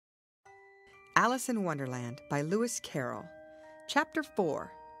Alice in Wonderland by Lewis Carroll. Chapter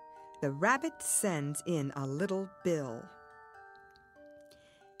 4. The Rabbit Sends in a Little Bill.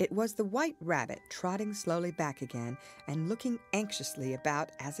 It was the White Rabbit trotting slowly back again and looking anxiously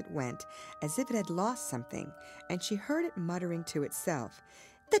about as it went, as if it had lost something, and she heard it muttering to itself,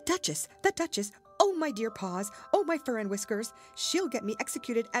 "The Duchess! The Duchess! Oh, my dear paws! Oh, my fur and whiskers! She'll get me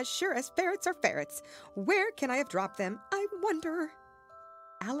executed as sure as ferrets are ferrets! Where can I have dropped them, I wonder?"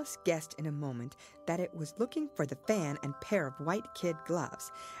 Alice guessed in a moment that it was looking for the fan and pair of white kid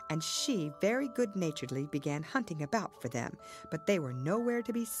gloves, and she very good-naturedly began hunting about for them, but they were nowhere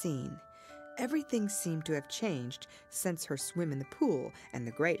to be seen. Everything seemed to have changed since her swim in the pool, and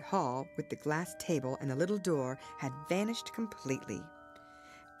the great hall, with the glass table and the little door, had vanished completely.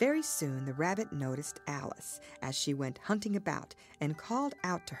 Very soon the rabbit noticed Alice as she went hunting about, and called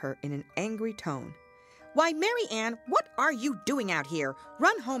out to her in an angry tone, "Why, Mary Ann, what are you doing out here?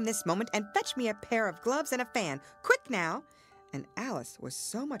 Run home this moment and fetch me a pair of gloves and a fan. Quick now!" And Alice was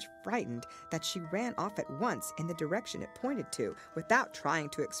so much frightened that she ran off at once in the direction it pointed to, without trying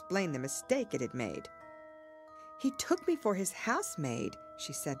to explain the mistake it had made. "He took me for his housemaid,"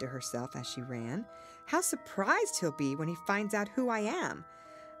 she said to herself as she ran. "How surprised he'll be when he finds out who I am!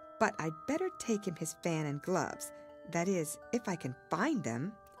 But I'd better take him his fan and gloves. That is, if I can find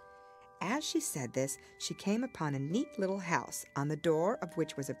them." As she said this, she came upon a neat little house, on the door of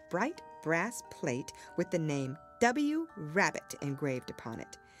which was a bright brass plate with the name W. Rabbit engraved upon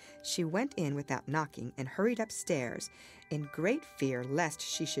it. She went in without knocking and hurried upstairs, in great fear lest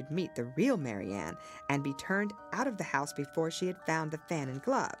she should meet the real Mary Ann and be turned out of the house before she had found the fan and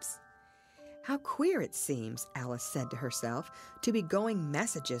gloves. "How queer it seems," Alice said to herself, "to be going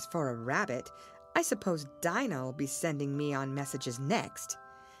messages for a rabbit. I suppose Dinah'll be sending me on messages next."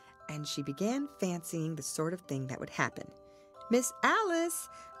 And she began fancying the sort of thing that would happen. "Miss Alice,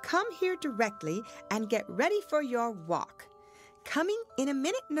 come here directly and get ready for your walk." "Coming in a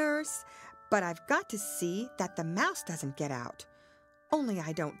minute, nurse, but I've got to see that the mouse doesn't get out. Only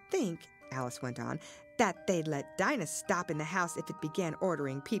I don't think," Alice went on, "that they'd let Dinah stop in the house if it began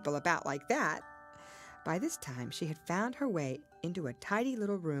ordering people about like that." By this time she had found her way into a tidy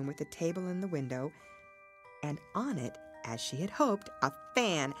little room with a table in the window, and on it, as she had hoped, a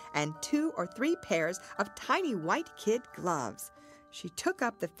fan and 2 or 3 pairs of tiny white kid gloves. She took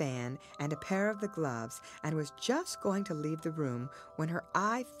up the fan and a pair of the gloves and was just going to leave the room when her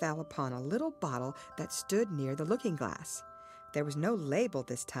eye fell upon a little bottle that stood near the looking-glass. There was no label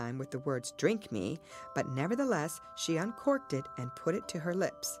this time with the words "Drink me," but nevertheless she uncorked it and put it to her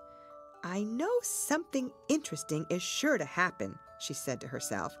lips. "I know something interesting is sure to happen," she said to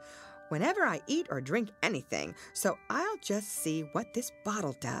herself, "whenever I eat or drink anything, so I'll just see what this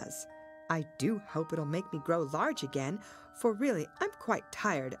bottle does. I do hope it'll make me grow large again, for really I'm quite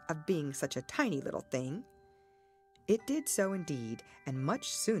tired of being such a tiny little thing." It did so indeed, and much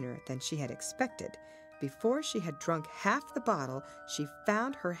sooner than she had expected. Before she had drunk half the bottle, she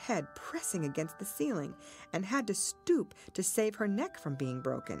found her head pressing against the ceiling, and had to stoop to save her neck from being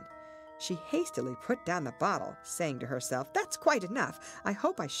broken. She hastily put down the bottle, saying to herself, "That's quite enough. I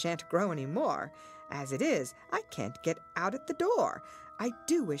hope I shan't grow any more. As it is, I can't get out at the door. I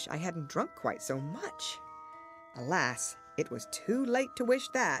do wish I hadn't drunk quite so much." Alas, it was too late to wish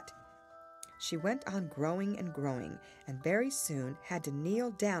that. She went on growing and growing, and very soon had to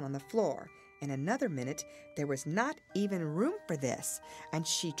kneel down on the floor. In another minute there was not even room for this, and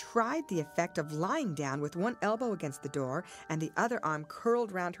she tried the effect of lying down with one elbow against the door and the other arm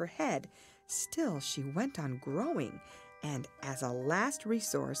curled round her head. Still she went on growing, and as a last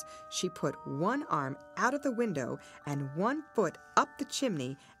resource she put one arm out of the window and one foot up the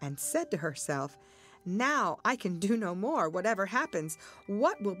chimney, and said to herself, "Now I can do no more, whatever happens.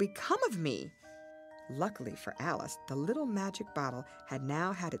 What will become of me?" Luckily for Alice, the little magic bottle had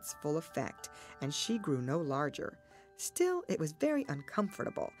now had its full effect, and she grew no larger. Still, it was very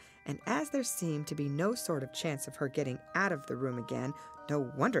uncomfortable, and as there seemed to be no sort of chance of her getting out of the room again, no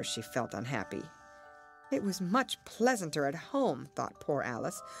wonder she felt unhappy. It was much pleasanter at home, thought poor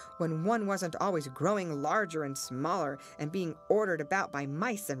Alice, when one wasn't always growing larger and smaller and being ordered about by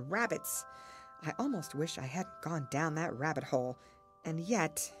mice and rabbits. I almost wish I hadn't gone down that rabbit hole, and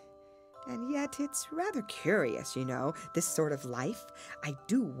yet it's rather curious, you know, this sort of life. I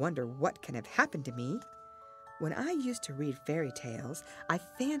do wonder what can have happened to me. When I used to read fairy tales, I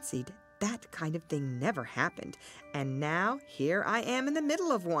fancied that kind of thing never happened, and now here I am in the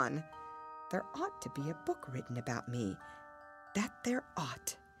middle of one. There ought to be a book written about me. That there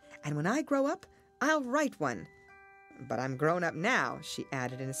ought. And when I grow up, I'll write one. But I'm grown up now," she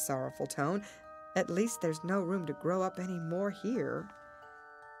added in a sorrowful tone. "At least there's no room to grow up any more here."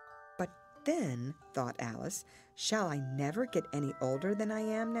 But Then, thought Alice, shall I never get any older than I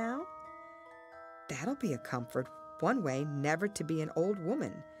am now? That'll be a comfort, one way never to be an old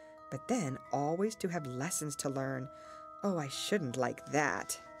woman, but then always to have lessons to learn. Oh, I shouldn't like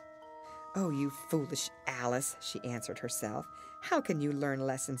that. Oh, you foolish Alice, she answered herself. How can you learn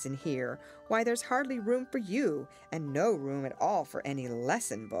lessons in here? Why, there's hardly room for you, and no room at all for any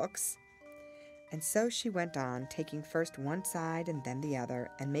lesson books. And so she went on, taking first one side and then the other,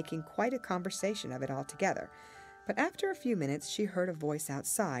 and making quite a conversation of it altogether. But after a few minutes she heard a voice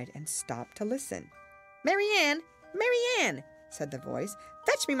outside and stopped to listen. "Mary Ann! Mary Ann!" said the voice.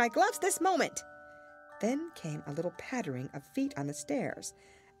 "Fetch me my gloves this moment!" Then came a little pattering of feet on the stairs.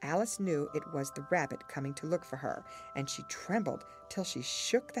 Alice knew it was the rabbit coming to look for her, and she trembled till she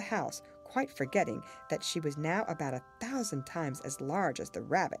shook the house, quite forgetting that she was now about 1,000 times as large as the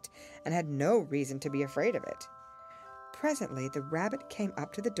rabbit, and had no reason to be afraid of it. Presently the rabbit came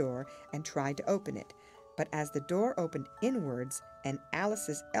up to the door and tried to open it, but as the door opened inwards and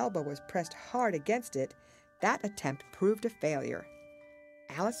Alice's elbow was pressed hard against it, that attempt proved a failure.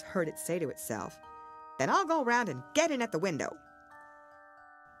 Alice heard it say to itself, "Then I'll go round and get in at the window."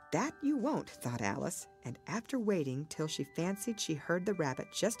 That you won't, thought Alice, and after waiting till she fancied she heard the rabbit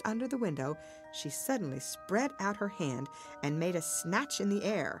just under the window, she suddenly spread out her hand and made a snatch in the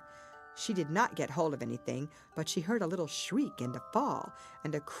air. She did not get hold of anything, but she heard a little shriek and a fall,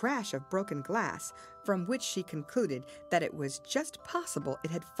 and a crash of broken glass, from which she concluded that it was just possible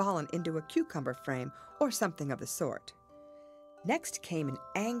it had fallen into a cucumber frame or something of the sort. Next came an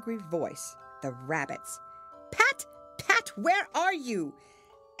angry voice, the rabbit's. "Pat! Pat, where are you?"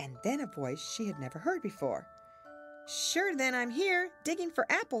 And then a voice she had never heard before. "Sure then I'm here, digging for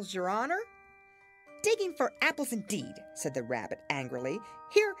apples, Your Honor." "Digging for apples indeed," said the rabbit angrily.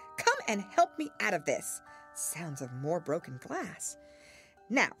 "Here, come and help me out of this." Sounds of more broken glass.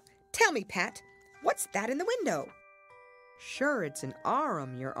 "Now, tell me, Pat, what's that in the window?" "Sure, it's an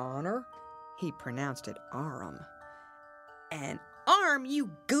arum, Your Honor." He pronounced it arum. "An arm,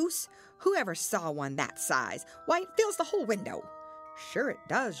 you goose! Who ever saw one that size? Why, it fills the whole window." "Sure it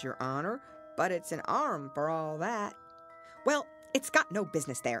does, Your Honor, but it's an arm for all that." "Well, it's got no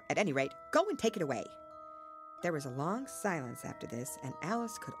business there. At any rate, go and take it away." There was a long silence after this, and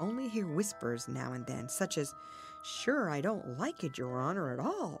Alice could only hear whispers now and then, such as, "Sure, I don't like it, Your Honor, at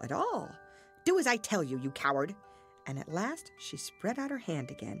all, at all." "Do as I tell you, you coward." And at last she spread out her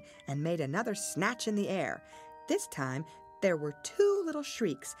hand again and made another snatch in the air. This time there were 2 little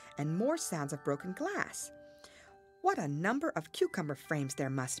shrieks and more sounds of broken glass. "What a number of cucumber frames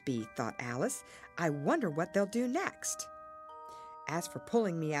there must be," thought Alice. "I wonder what they'll do next. As for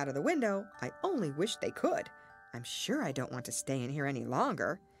pulling me out of the window, I only wish they could. I'm sure I don't want to stay in here any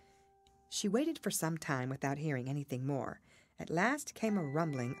longer." She waited for some time without hearing anything more. At last came a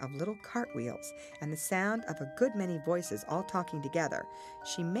rumbling of little cartwheels and the sound of a good many voices all talking together.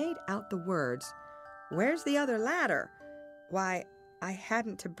 She made out the words, "Where's the other ladder? Why, I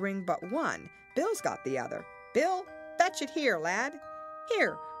hadn't to bring but one. Bill's got the other. Bill, fetch it here, lad.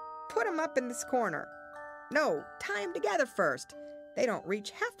 Here, put 'em up in this corner. No, tie 'em together first. They don't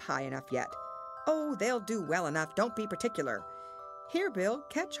reach half high enough yet. Oh, they'll do well enough, don't be particular. Here, Bill,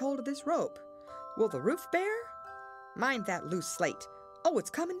 catch hold of this rope. Will the roof bear? Mind that loose slate. Oh, it's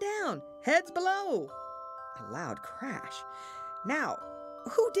coming down. Heads below." A loud crash. "Now,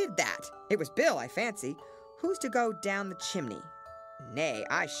 who did that? It was Bill, I fancy. Who's to go down the chimney?" "Nay,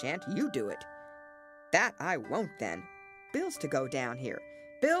 I shan't. You do it." "That I won't, then. Bill's to go down here.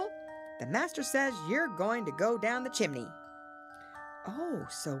 Bill, the master says you're going to go down the chimney." "Oh,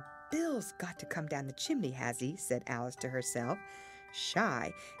 so Bill's got to come down the chimney, has he?" said Alice to herself.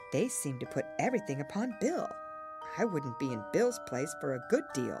 "Shy, they seem to put everything upon Bill. I wouldn't be in Bill's place for a good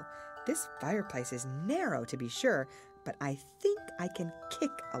deal. This fireplace is narrow, to be sure, but I think I can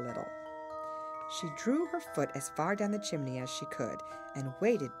kick a little." She drew her foot as far down the chimney as she could, and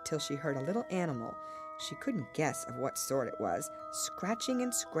waited till she heard a little animal, she couldn't guess of what sort it was, scratching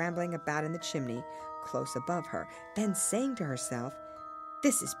and scrambling about in the chimney, close above her. Then saying to herself,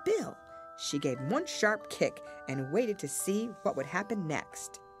 "This is Bill," she gave one sharp kick and waited to see what would happen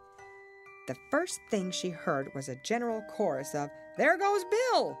next. The first thing she heard was a general chorus of, "There goes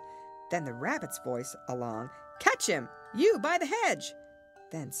Bill!" Then the rabbit's voice along, "Catch him, you by the hedge!"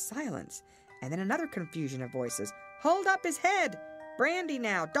 Then silence, and then another confusion of voices, "Hold up his head! Brandy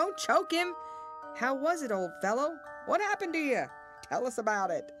now, don't choke him! How was it, old fellow? What happened to you? Tell us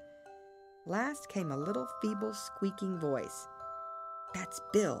about it." Last came a little feeble squeaking voice. "That's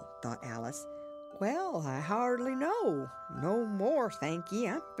Bill," thought Alice. "Well, I hardly know. No more, thank ye.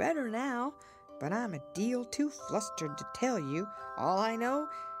 I'm better now, but I'm a deal too flustered to tell you. All I know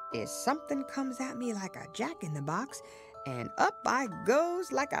is something comes at me like a jack-in-the-box, and up I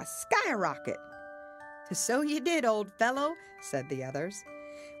goes like a skyrocket." "So you did, old fellow," said the others.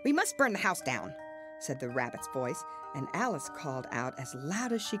 "We must burn the house down," said the rabbit's voice, and Alice called out as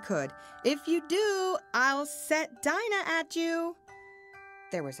loud as she could, "If you do, I'll set Dinah at you."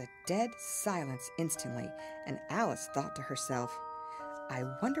 There was a dead silence instantly, and Alice thought to herself, "I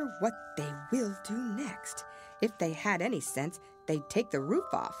wonder what they will do next. If they had any sense, they'd take the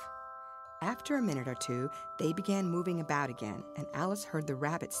roof off." After a minute or two, they began moving about again, and Alice heard the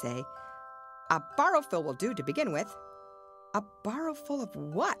rabbit say, "A barrowful will do to begin with." A barrowful of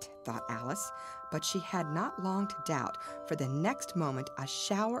what? Thought Alice, but she had not long to doubt, for the next moment a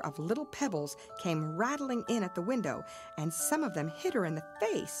shower of little pebbles came rattling in at the window, and some of them hit her in the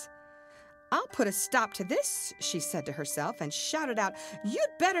face. "I'll put a stop to this," she said to herself, and shouted out,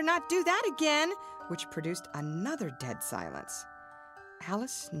 "You'd better not do that again," which produced another dead silence.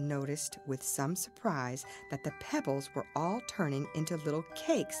 Alice noticed with some surprise that the pebbles were all turning into little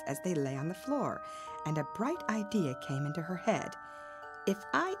cakes as they lay on the floor, and a bright idea came into her head. "If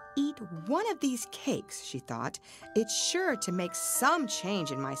I eat one of these cakes," she thought, "it's sure to make some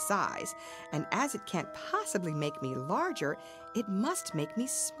change in my size, and as it can't possibly make me larger, it must make me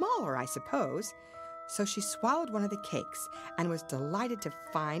smaller, I suppose." So she swallowed one of the cakes and was delighted to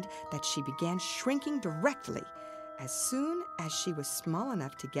find that she began shrinking directly. As soon as she was small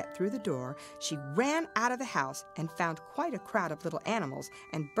enough to get through the door, she ran out of the house and found quite a crowd of little animals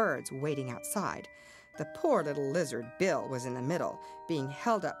and birds waiting outside. The poor little lizard, Bill, was in the middle, being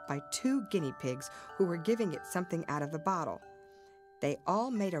held up by 2 guinea pigs who were giving it something out of the bottle. They all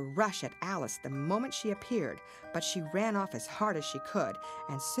made a rush at Alice the moment she appeared, but she ran off as hard as she could,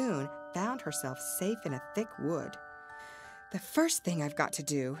 and soon found herself safe in a thick wood. "The first thing I've got to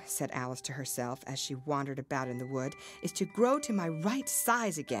do," said Alice to herself as she wandered about in the wood, "is to grow to my right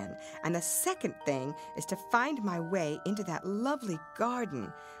size again, and the second thing is to find my way into that lovely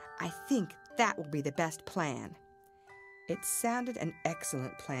garden. I think that will be the best plan." It sounded an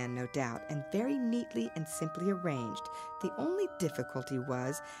excellent plan, no doubt, and very neatly and simply arranged. The only difficulty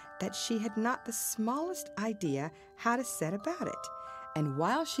was that she had not the smallest idea how to set about it. And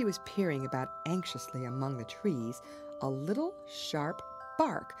while she was peering about anxiously among the trees, a little sharp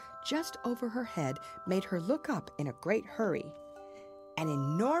bark just over her head made her look up in a great hurry. An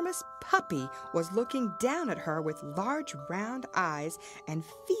enormous puppy was looking down at her with large round eyes and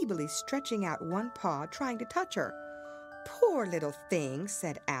feebly stretching out one paw, trying to touch her. "Poor little thing,"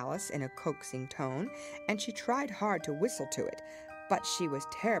 said Alice in a coaxing tone, and she tried hard to whistle to it, but she was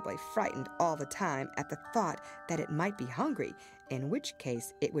terribly frightened all the time at the thought that it might be hungry, in which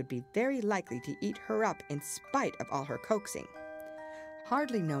case it would be very likely to eat her up in spite of all her coaxing.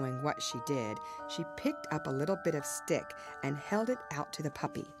 Hardly knowing what she did, she picked up a little bit of stick and held it out to the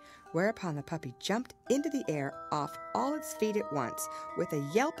puppy, whereupon the puppy jumped into the air off all its feet at once with a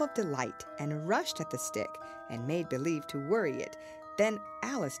yelp of delight and rushed at the stick and made believe to worry it. Then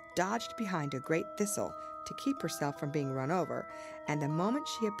Alice dodged behind a great thistle to keep herself from being run over, and the moment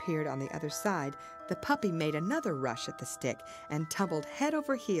she appeared on the other side, the puppy made another rush at the stick and tumbled head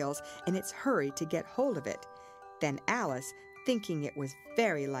over heels in its hurry to get hold of it. Then Alice, thinking it was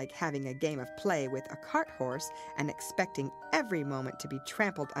very like having a game of play with a cart horse and expecting every moment to be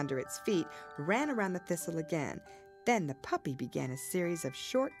trampled under its feet, ran around the thistle again. Then the puppy began a series of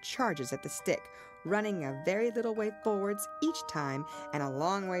short charges at the stick, running a very little way forwards each time and a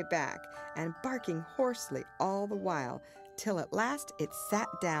long way back, and barking hoarsely all the while, till at last it sat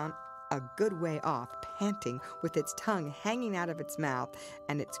down a good way off, panting, with its tongue hanging out of its mouth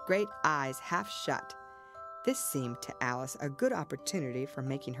and its great eyes half shut. This seemed to Alice a good opportunity for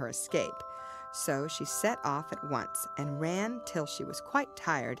making her escape, so she set off at once and ran till she was quite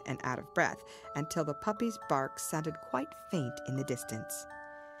tired and out of breath, until the puppy's bark sounded quite faint in the distance.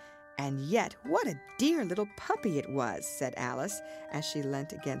 "And yet, what a dear little puppy it was," said Alice, as she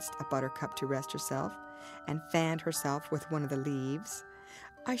leant against a buttercup to rest herself, and fanned herself with one of the leaves.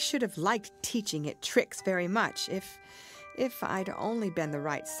 "I should have liked teaching it tricks very much, if I'd only been the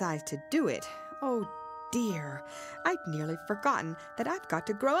right size to do it. Oh, dear, I'd nearly forgotten that I've got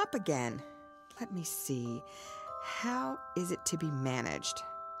to grow up again. Let me see, how is it to be managed?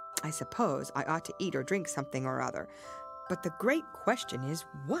 I suppose I ought to eat or drink something or other, but the great question is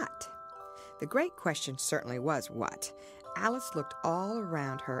what?" The great question certainly was what. Alice looked all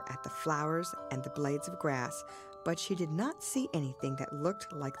around her at the flowers and the blades of grass, but she did not see anything that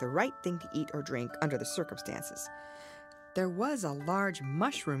looked like the right thing to eat or drink under the circumstances. There was a large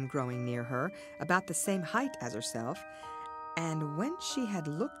mushroom growing near her, about the same height as herself, and when she had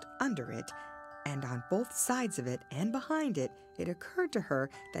looked under it, and on both sides of it and behind it, it occurred to her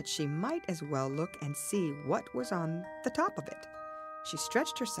that she might as well look and see what was on the top of it. She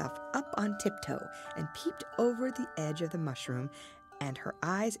stretched herself up on tiptoe and peeped over the edge of the mushroom, and her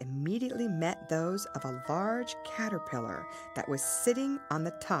eyes immediately met those of a large caterpillar that was sitting on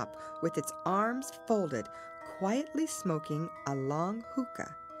the top with its arms folded, quietly smoking a long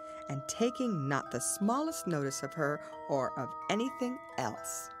hookah, and taking not the smallest notice of her or of anything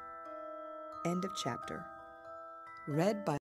else. End of chapter. Read by